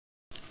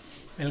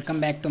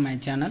Welcome back to my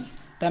channel,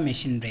 The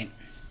Machine Brain.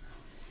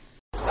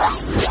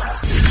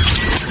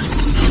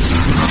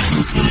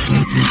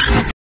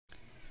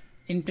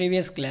 In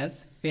previous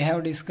class, we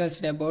have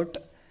discussed about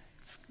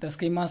the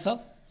schemas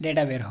of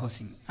data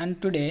warehousing, and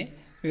today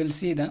we will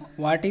see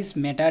what is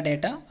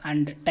metadata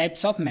and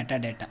types of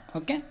metadata.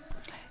 Okay,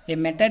 a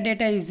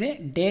metadata is a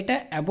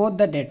data about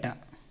the data.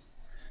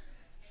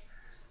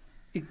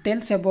 It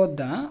tells about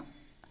the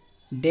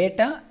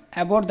data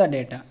about the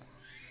data.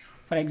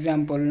 For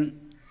example,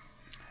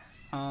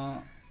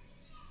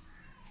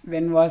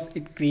 when was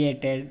it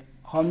created,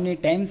 how many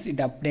times it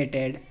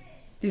updated.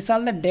 These are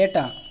the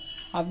data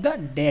of the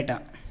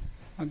data.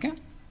 Okay,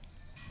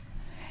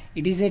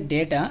 it is a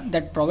data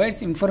that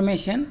provides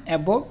information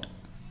about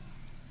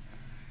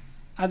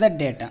other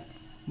data,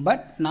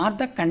 but not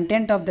the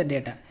content of the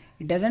data.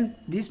 It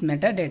doesn't, this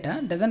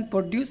metadata doesn't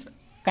produce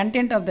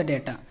content of the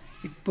data.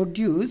 It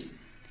produces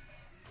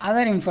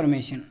other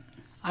information,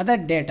 other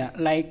data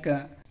like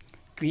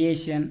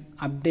creation,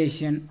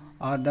 updation,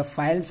 or the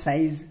file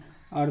size,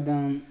 or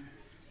the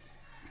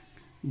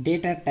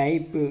data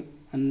type,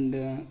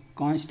 and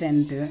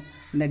constant,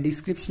 the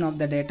description of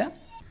the data.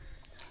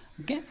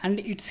 Okay, and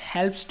it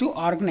helps to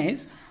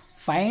organize,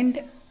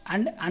 find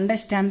and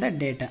understand the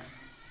data.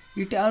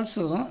 It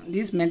also,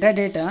 this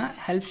metadata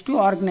helps to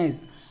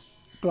organize,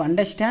 to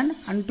understand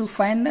and to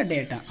find the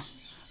data.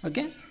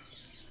 Okay,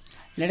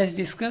 let us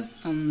discuss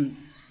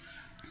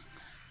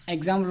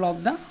example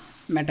of the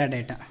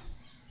metadata.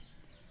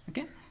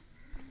 Okay,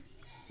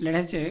 let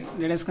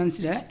us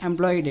consider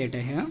employee data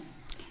here.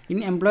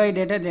 In employee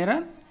data, there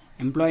are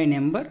employee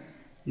number,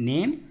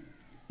 name,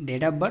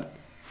 date of birth,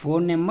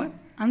 phone number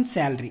and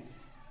salary.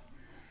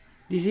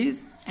 This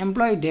is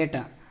employee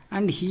data,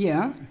 and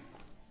here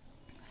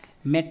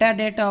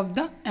metadata of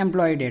the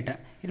employee data.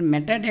 Here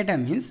metadata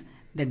means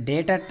the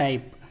data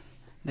type,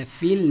 the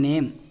field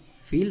name,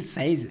 field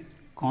size,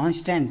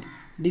 constant,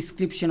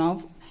 description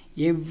of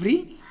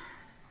every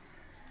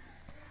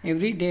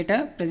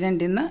data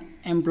present in the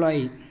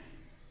employee.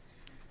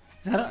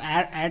 There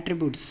are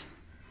attributes.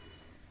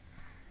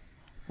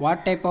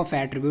 What type of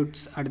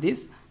attributes are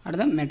these? Are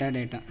the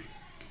metadata.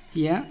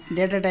 Here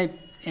data type,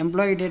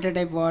 employee data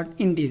type, what?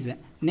 Integer,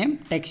 name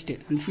text,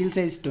 and field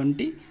size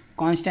 20,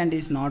 constant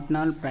is not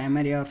null,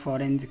 primary or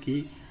foreign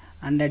key,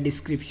 and the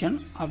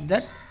description of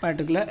that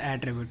particular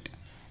attribute.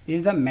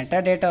 This is the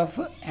metadata of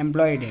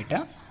employee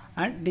data,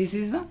 and this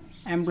is the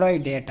employee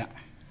data.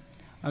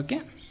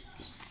 Okay,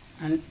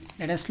 and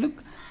let us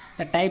look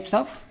the types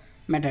of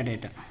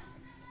metadata.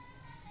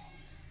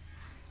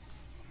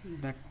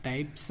 The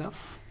types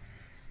of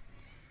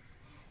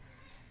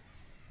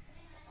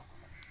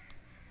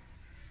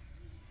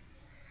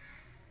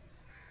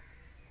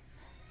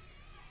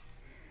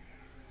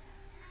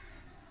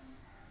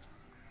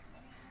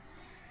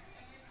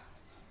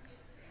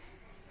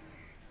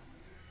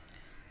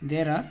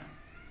there are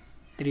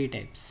three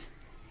types.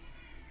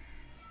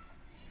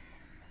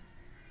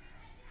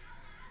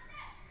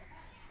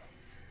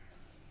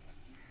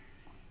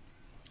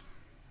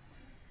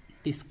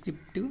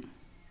 Descriptive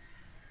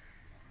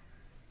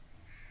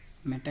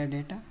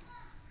metadata,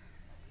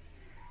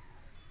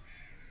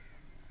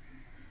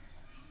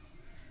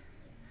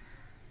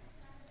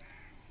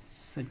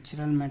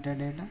 structural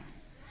metadata,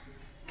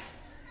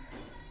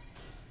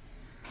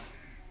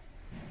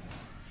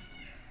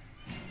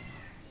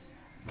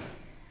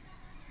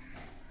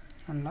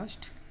 and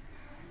last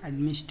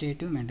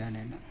administrative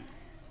metadata.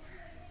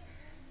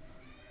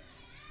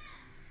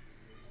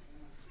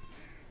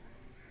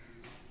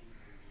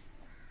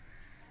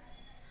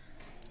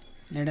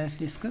 Let us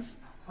discuss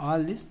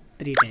all these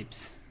three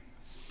types.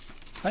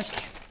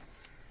 First,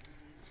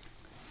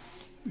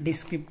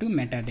 descriptive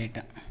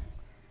metadata.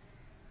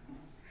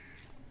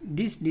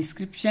 This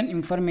description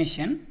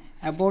information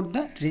about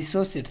the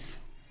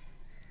resources.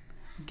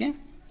 Okay,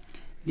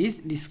 this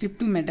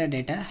descriptive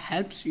metadata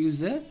helps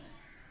user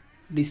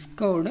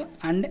discover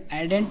and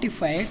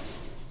identify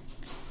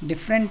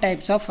different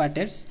types of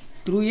attempts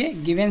through a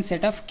given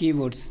set of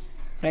keywords.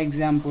 For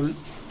example,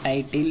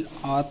 title,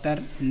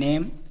 author,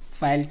 name,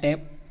 file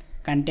type,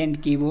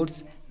 content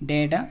keywords,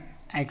 data,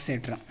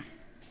 etc.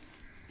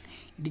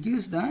 It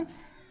gives the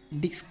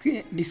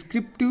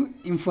descriptive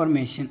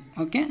information,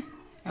 okay,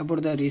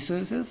 about the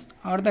resources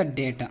or the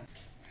data.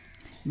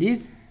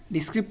 This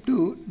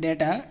descriptive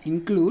data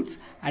includes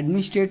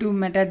administrative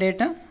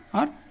metadata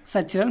or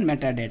structural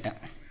metadata.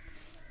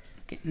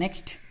 Okay,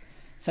 next,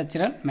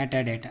 structural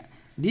metadata.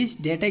 This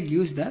data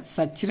gives the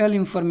structural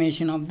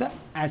information of the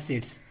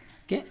assets.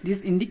 Okay,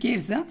 this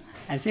indicates the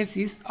assets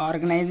is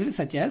organized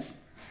such as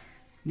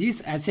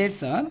these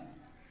assets are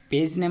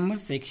page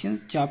numbers,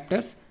 sections,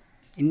 chapters,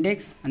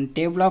 index and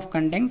table of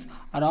contents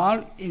are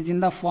all is in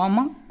the form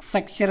of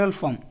structural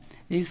form.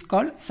 This is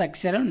called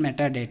structural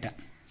metadata.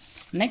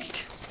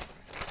 Next,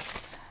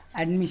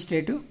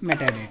 administrative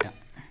metadata.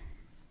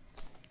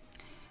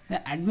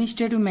 The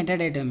administrative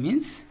metadata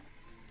means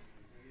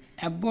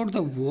about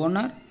the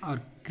owner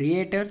or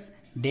creators,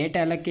 data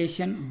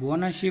allocation,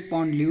 ownership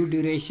on leave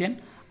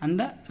duration, and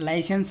the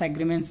license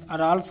agreements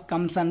are all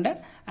comes under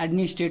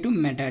administrative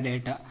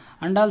metadata,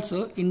 and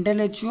also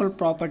intellectual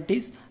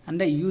properties and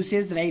the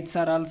usage rights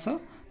are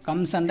also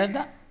comes under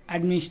the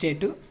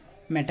administrative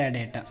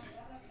metadata.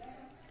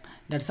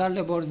 That's all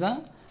about the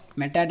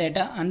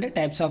metadata and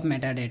types of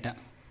metadata.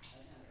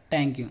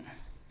 Thank you.